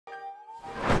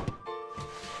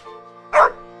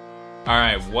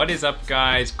Alright, what is up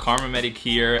guys? Karma Medic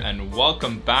here and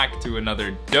welcome back to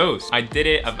another dose. I did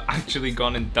it, I've actually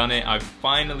gone and done it. I've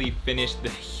finally finished the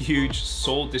huge,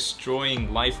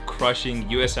 soul-destroying, life-crushing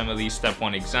USMLE Step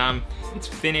 1 exam. It's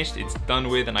finished, it's done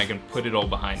with, and I can put it all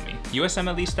behind me.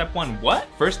 USMLE Step 1 what?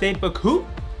 First aid book who?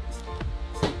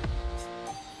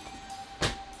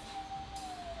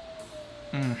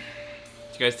 Did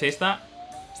you guys taste that?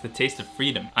 The taste of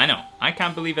freedom. I know, I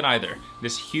can't believe it either.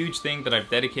 This huge thing that I've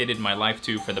dedicated my life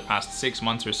to for the past 6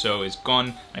 months or so is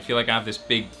gone. I feel like I have this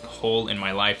big hole in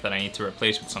my life that I need to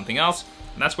replace with something else.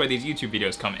 And that's where these YouTube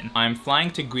videos come in. I'm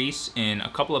flying to Greece in a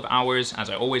couple of hours,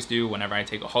 as I always do whenever I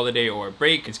take a holiday or a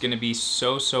break. It's gonna be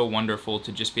so wonderful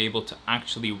to just be able to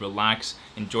actually relax,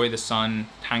 enjoy the sun,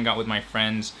 hang out with my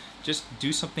friends, just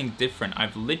do something different.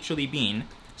 I've literally been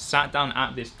sat down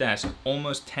at this desk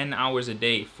almost 10 hours a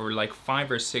day for like 5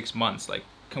 or 6 months. Like,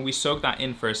 can we soak that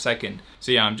in for a second?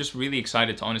 So yeah, I'm just really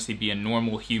excited to honestly be a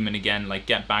normal human again, like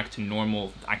get back to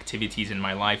normal activities in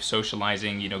my life,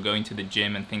 socializing, you know, going to the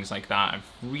gym and things like that. I've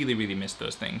really missed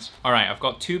those things. All right, I've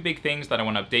got 2 big things that I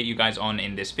want to update you guys on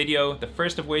in this video. The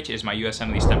first of which is my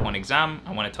USMLE Step 1 exam.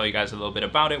 I want to tell you guys a little bit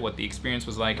about it, what the experience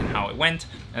was like and how it went.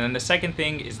 And then the second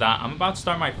thing is that I'm about to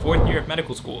start my 4th year of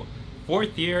medical school.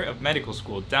 4th year of medical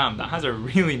school. Damn, that has a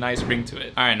really nice ring to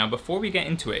it. All right, now before we get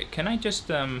into it, can I just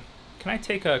can I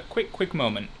take a quick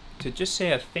moment to just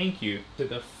say a thank you to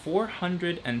the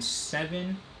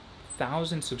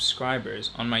 407,000 subscribers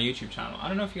on my YouTube channel. I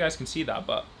don't know if you guys can see that,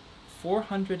 but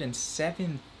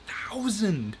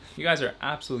 407,000. You guys are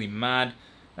absolutely mad.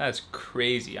 That's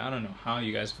crazy. I don't know how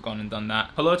you guys have gone and done that.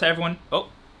 Hello to everyone. Oh,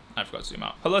 I forgot to zoom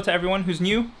out. Hello to everyone who's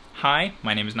new. Hi,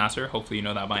 my name is Nasser. Hopefully you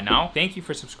know that by now. Thank you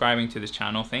for subscribing to this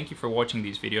channel. Thank you for watching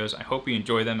these videos. I hope you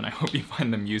enjoy them and I hope you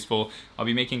find them useful. I'll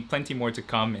be making plenty more to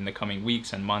come in the coming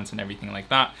weeks and months and everything like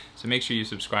that. So make sure you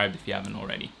subscribe if you haven't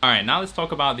already. All right, now let's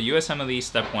talk about the USMLE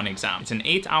Step 1 exam. It's an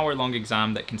 8-hour long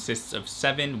exam that consists of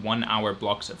 7 one-hour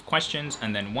blocks of questions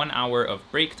and then 1 hour of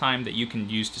break time that you can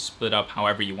use to split up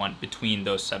however you want between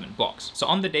those 7 blocks. So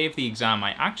on the day of the exam,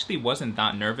 I actually wasn't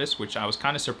that nervous, which I was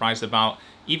kind of surprised about.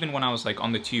 Even when I was like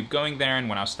on the tube going there and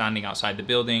when I was standing outside the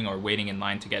building or waiting in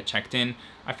line to get checked in,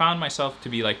 I found myself to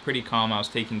be like pretty calm. I was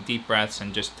taking deep breaths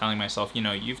and just telling myself, you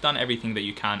know, you've done everything that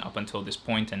you can up until this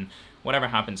point and whatever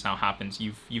happens now happens.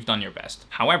 You've done your best.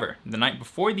 However, the night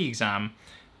before the exam,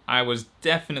 I was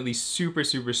definitely super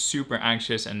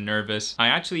anxious and nervous. I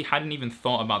actually hadn't even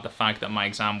thought about the fact that my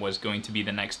exam was going to be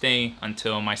the next day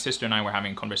until my sister and I were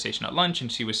having a conversation at lunch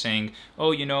and she was saying,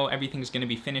 oh, you know, everything's gonna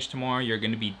be finished tomorrow, you're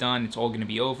gonna be done, it's all gonna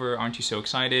be over, aren't you so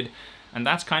excited? And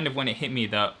that's kind of when it hit me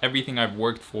that everything I've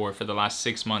worked for the last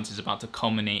 6 months is about to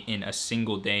culminate in a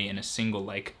single day, in a single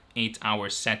like 8-hour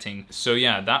setting. So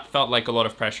yeah, that felt like a lot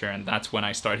of pressure and that's when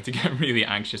I started to get really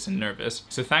anxious and nervous.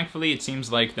 So thankfully it seems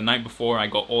like the night before I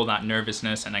got all that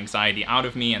nervousness and anxiety out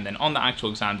of me, and then on the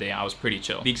actual exam day I was pretty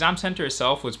chill. The exam center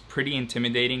itself was pretty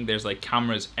intimidating. There's like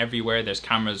cameras everywhere. There's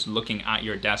cameras looking at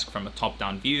your desk from a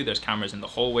top-down view. There's cameras in the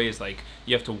hallways. Like,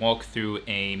 you have to walk through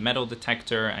a metal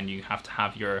detector and you have to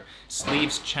have your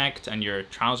sleeves checked and your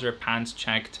trouser pants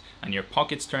checked and your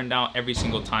pockets turned out every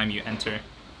single time you enter.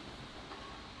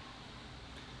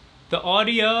 The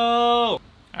audio! All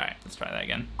right, let's try that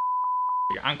again.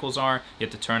 Your ankles are, you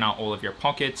have to turn out all of your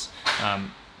pockets.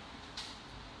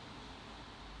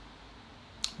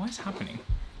 What is happening?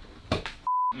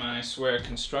 I swear,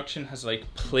 construction has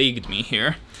like plagued me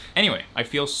here. Anyway, I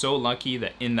feel so lucky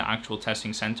that in the actual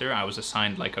testing center, I was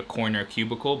assigned like a corner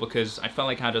cubicle because I felt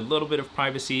like I had a little bit of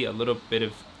privacy, a little bit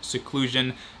of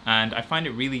seclusion, and I find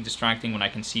it really distracting when I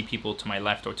can see people to my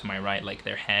left or to my right, like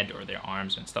their head or their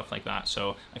arms and stuff like that.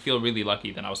 So I feel really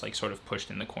lucky that I was like sort of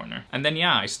pushed in the corner. And then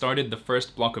yeah, I started the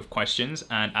first block of questions,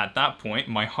 and at that point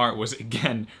my heart was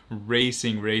again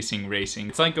racing.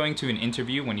 It's like going to an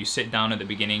interview. When you sit down at the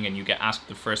beginning and you get asked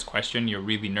the first question, you're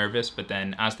really nervous, but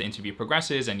then as the interview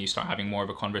progresses and you start having more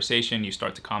of a conversation, you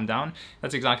start to calm down.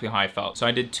 That's exactly how I felt. So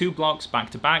I did 2 blocks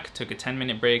back to back, took a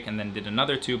 10-minute break, and then did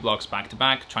another 2 blocks back to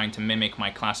back, trying to mimic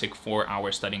my classic 4-hour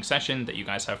studying session that you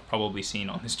guys have probably seen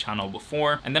on this channel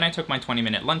before. And then I took my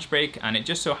 20-minute lunch break, and it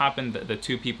just so happened that the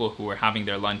 2 people who were having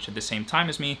their lunch at the same time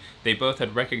as me, they both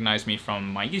had recognized me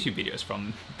from my YouTube videos,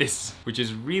 from this, which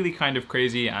is really kind of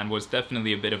crazy and was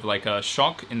definitely a bit of like a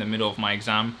shock in the middle of my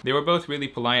exam. They were both really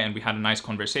polite and we had a nice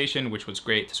conversation, which was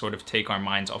great to sort of take our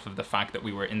minds off of the fact that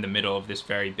we were in the middle of this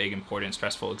very big, important,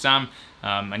 stressful exam.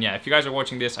 And yeah, if you guys are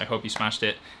watching this, I hope you smashed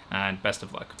it and best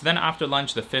of luck. So then after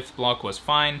lunch, the 5th block was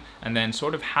fine. And then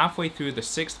sort of halfway through the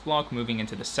 6th block, moving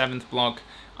into the 7th block,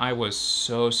 I was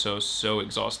so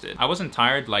exhausted. I wasn't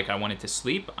tired like I wanted to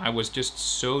sleep. I was just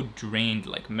so drained,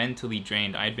 like mentally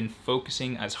drained. I had been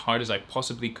focusing as hard as I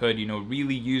possibly could, you know,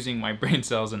 really using my brain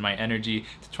cells and my energy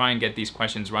to try and get these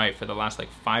questions right for the last like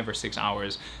 5 or 6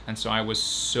 hours. And so I was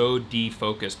so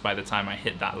defocused by the time I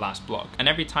hit that last block. And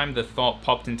every time the thought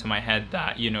popped into my head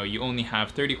that, you know, you only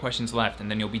have 30 questions left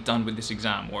and then you'll be done with this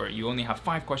exam, or you only have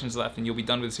 5 questions left and you'll be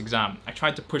done with this exam, I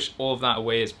tried to push all of that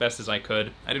away as best as I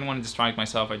could. I didn't want to distract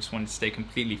myself. I just wanted to stay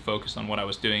completely focused on what I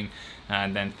was doing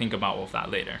and then think about all of that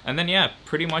later. And then yeah,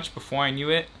 pretty much before I knew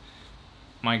it,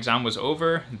 my exam was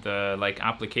over. The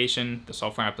the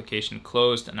software application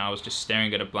closed, and I was just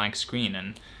staring at a blank screen,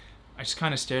 and I just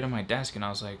kind of stared at my desk and I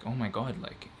was like, oh my god,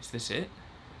 like, is this it?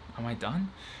 Am I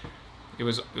done? It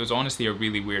was honestly a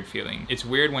really weird feeling. It's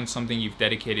weird when something you've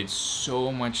dedicated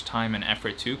so much time and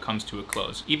effort to comes to a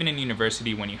close. Even in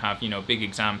university, when you have, you know, big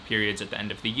exam periods at the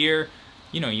end of the year,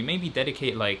 you know, you maybe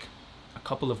dedicate like a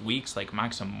couple of weeks, like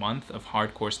max a month of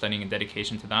hardcore studying and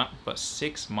dedication to that, but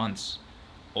 6 months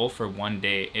all for one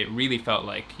day, it really felt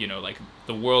like, you know, like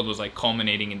the world was like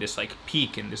culminating in this like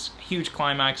peak, in this huge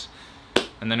climax,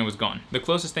 and then it was gone. The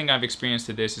closest thing I've experienced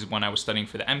to this is when I was studying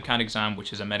for the MCAT exam,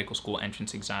 which is a medical school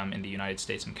entrance exam in the United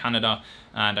States and Canada,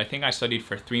 and I think I studied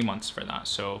for 3 months for that,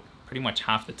 so pretty much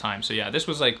half the time. So yeah, this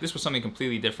was something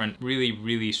completely different.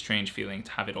 Really strange feeling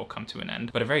to have it all come to an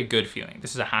end, but a very good feeling.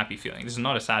 This is a happy feeling. This is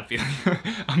not a sad feeling.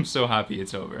 I'm so happy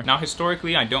it's over. Now,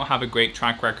 historically, I don't have a great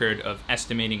track record of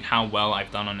estimating how well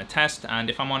I've done on a test, and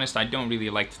if I'm honest, I don't really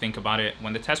like to think about it.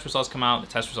 When the test results come out, the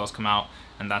test results come out,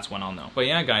 and that's when I'll know. But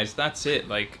yeah, guys, that's it.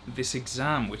 Like, this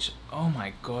exam, which, oh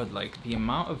my god, like the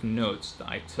amount of notes that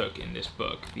I took in this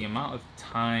book, the amount of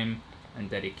time and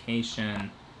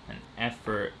dedication and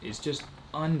effort is just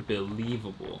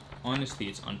unbelievable. Honestly,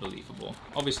 it's unbelievable.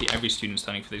 Obviously, every student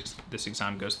studying for this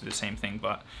exam goes through the same thing,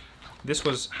 but this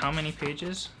was how many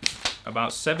pages?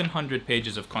 About 700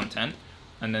 pages of content.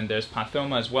 And then there's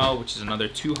Pathoma as well, which is another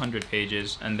 200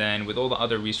 pages. And then with all the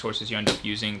other resources you end up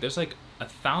using, there's like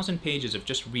 1,000 pages of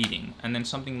just reading, and then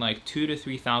something like 2,000 to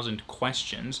 3,000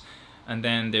 questions. And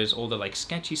then there's all the like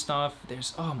sketchy stuff.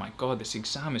 There's, oh my god, this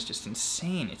exam is just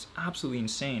insane. It's absolutely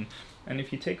insane. And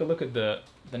if you take a look at the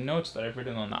notes that I've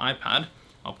written on the iPad,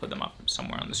 I'll put them up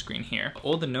somewhere on the screen here.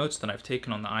 All the notes that I've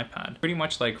taken on the iPad, pretty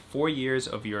much like 4 years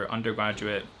of your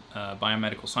undergraduate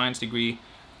biomedical science degree,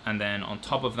 and then on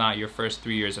top of that, your first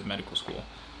 3 years of medical school.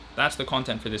 That's the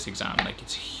content for this exam. Like,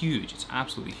 it's huge. It's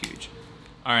absolutely huge.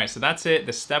 All right, so that's it.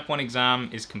 The step 1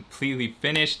 exam is completely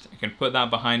finished. I can put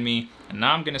that behind me. And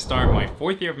now I'm gonna start my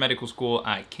 4th year of medical school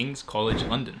at King's College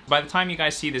London. By the time you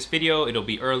guys see this video, it'll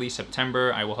be early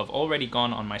September. I will have already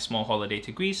gone on my small holiday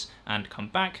to Greece and come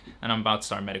back, and I'm about to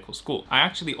start medical school. I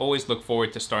actually always look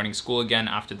forward to starting school again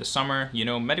after the summer, you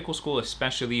know, medical school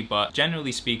especially, but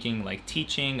generally speaking, like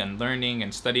teaching and learning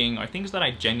and studying are things that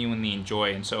I genuinely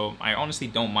enjoy, and so I honestly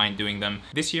don't mind doing them.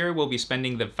 This year, we'll be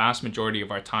spending the vast majority of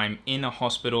our time in a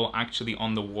hospital, actually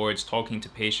on the wards, talking to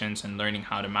patients and learning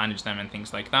how to manage them and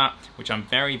things like that, which I'm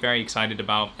very excited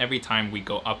about. Every time we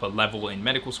go up a level in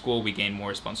medical school, we gain more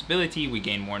responsibility, we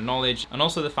gain more knowledge, and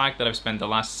also the fact that I've spent the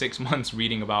last 6 months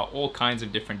reading about all kinds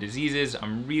of different diseases,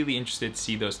 I'm really interested to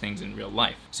see those things in real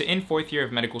life. So in 4th year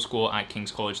of medical school at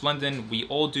King's College London, we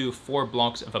all do 4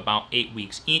 blocks of about 8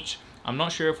 weeks each. I'm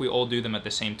not sure if we all do them at the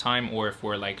same time or if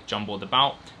we're like jumbled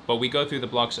about, but we go through the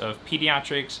blocks of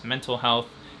pediatrics, mental health,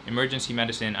 emergency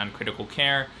medicine, and critical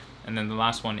care. And then the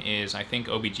last one is, I think,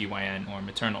 OBGYN or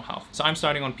maternal health. So I'm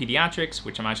starting on pediatrics,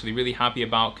 which I'm actually really happy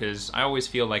about because I always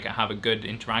feel like I have a good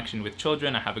interaction with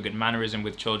children, I have a good mannerism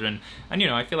with children, and you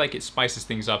know, I feel like it spices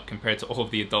things up compared to all of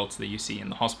the adults that you see in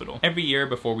the hospital. Every year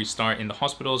before we start in the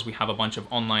hospitals, we have a bunch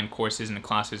of online courses and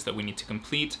classes that we need to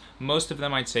complete. Most of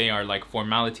them, I'd say, are like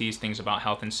formalities, things about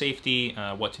health and safety,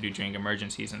 what to do during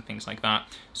emergencies and things like that.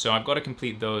 So I've got to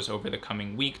complete those over the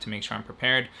coming week to make sure I'm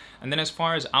prepared. And then as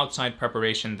far as outside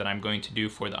preparation that I'm going to do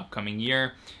for the upcoming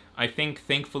year, I think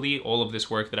thankfully all of this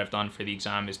work that I've done for the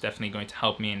exam is definitely going to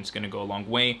help me and it's going to go a long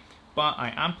way. But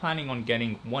I am planning on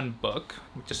getting one book.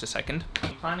 Just a second.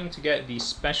 I'm planning to get the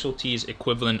specialties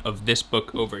equivalent of this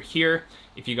book over here.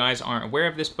 If you guys aren't aware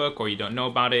of this book or you don't know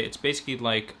about it, it's basically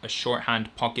like a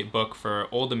shorthand pocket book for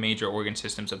all the major organ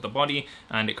systems of the body,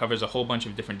 and it covers a whole bunch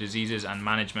of different diseases and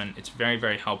management. It's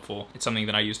very helpful. It's something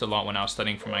that I used a lot when I was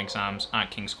studying for my exams at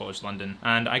King's College London,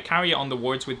 and I carry it on the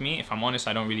wards with me. If I'm honest,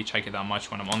 I don't really check it that much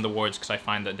when I'm on the wards because I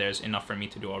find that there's enough for me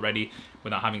to do already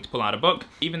without having to pull out a book.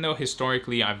 Even though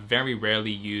historically I've very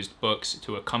rarely used books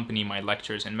to accompany my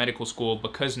lectures in medical school,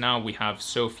 because now we have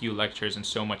so few lectures and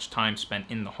so much time spent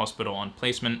in the hospital on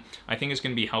placement, I think it's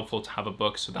going to be helpful to have a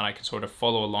book so that I can sort of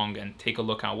follow along and take a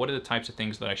look at what are the types of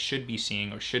things that I should be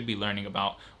seeing or should be learning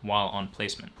about while on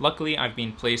placement. Luckily, I've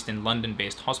been placed in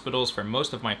London-based hospitals for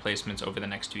most of my placements over the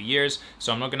next 2 years,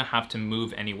 so I'm not going to have to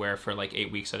move anywhere for like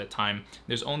 8 weeks at a time.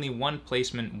 There's only one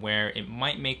placement where it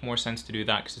might make more sense to do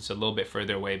that because it's a little bit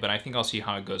further away, but I think I'll see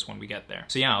how it goes when we get there.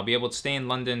 So yeah, I'll be able to stay in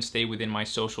London, stay within my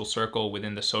social circle,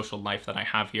 within the social life that I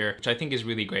have here, which I think is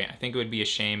really great. I think it would be a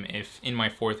shame if in my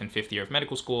 4th and 5th year of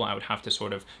medical school, I would have to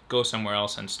sort of go somewhere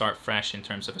else and start fresh in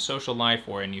terms of a social life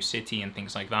or a new city and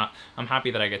things like that. I'm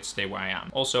happy that I get to stay where I am.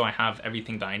 Also, I have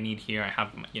everything that I need here. I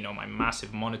have, you know, my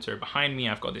massive monitor behind me.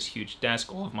 I've got this huge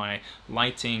desk, all of my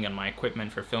lighting and my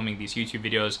equipment for filming these YouTube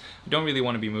videos. I don't really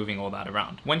want to be moving all that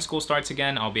around. When school starts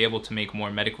again, I'll be able to make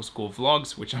more medical school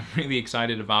vlogs, which I'm really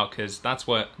excited about because that's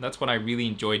what I really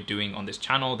enjoyed doing on this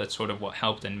channel. That's sort of what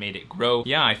helped and made it grow.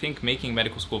 Yeah, I think making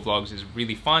medical school vlogs is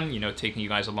really fun, you know, taking you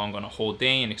guys along on a whole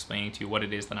day and explaining to you what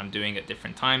it is that I'm doing at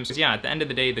different times. Because yeah, at the end of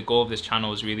the day, the goal of this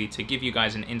channel is really to give you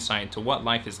guys an insight into what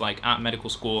life is like at medical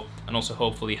school and also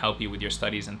hopefully help you with your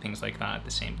studies and things like that at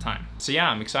the same time. So yeah,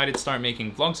 I'm excited to start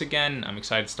making vlogs again. I'm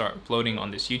excited to start uploading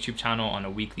on this YouTube channel on a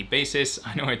weekly basis.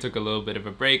 I know I took a little bit of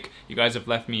a break. You guys have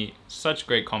left me such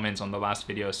great comments on the last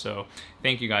video, so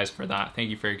thank you guys for that. Thank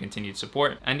you for your continued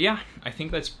support. And yeah, I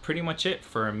think that's pretty much it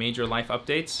for major life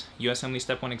updates. USMLE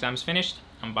Step 1 exam is finished.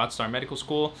 I'm about to start medical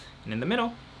school, and in the middle,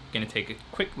 I'm gonna take a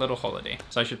quick little holiday.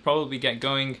 So I should probably get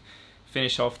going,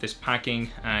 finish off this packing,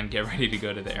 and get ready to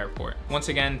go to the airport. Once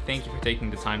again, thank you for taking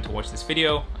the time to watch this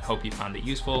video. I hope you found it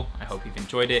useful. I hope you've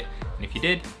enjoyed it. And if you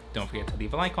did, don't forget to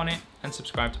leave a like on it and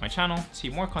subscribe to my channel to see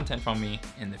more content from me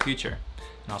in the future.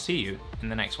 And I'll see you in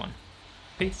the next one.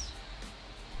 Peace.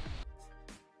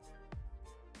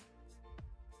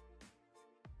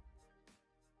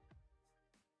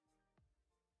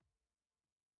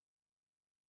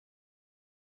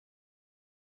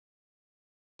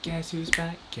 Guess who's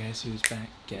back? Guess who's back?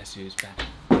 Guess who's back?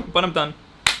 But I'm done.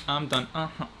 I'm done.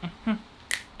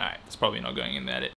 Alright, it's probably not going in the edit.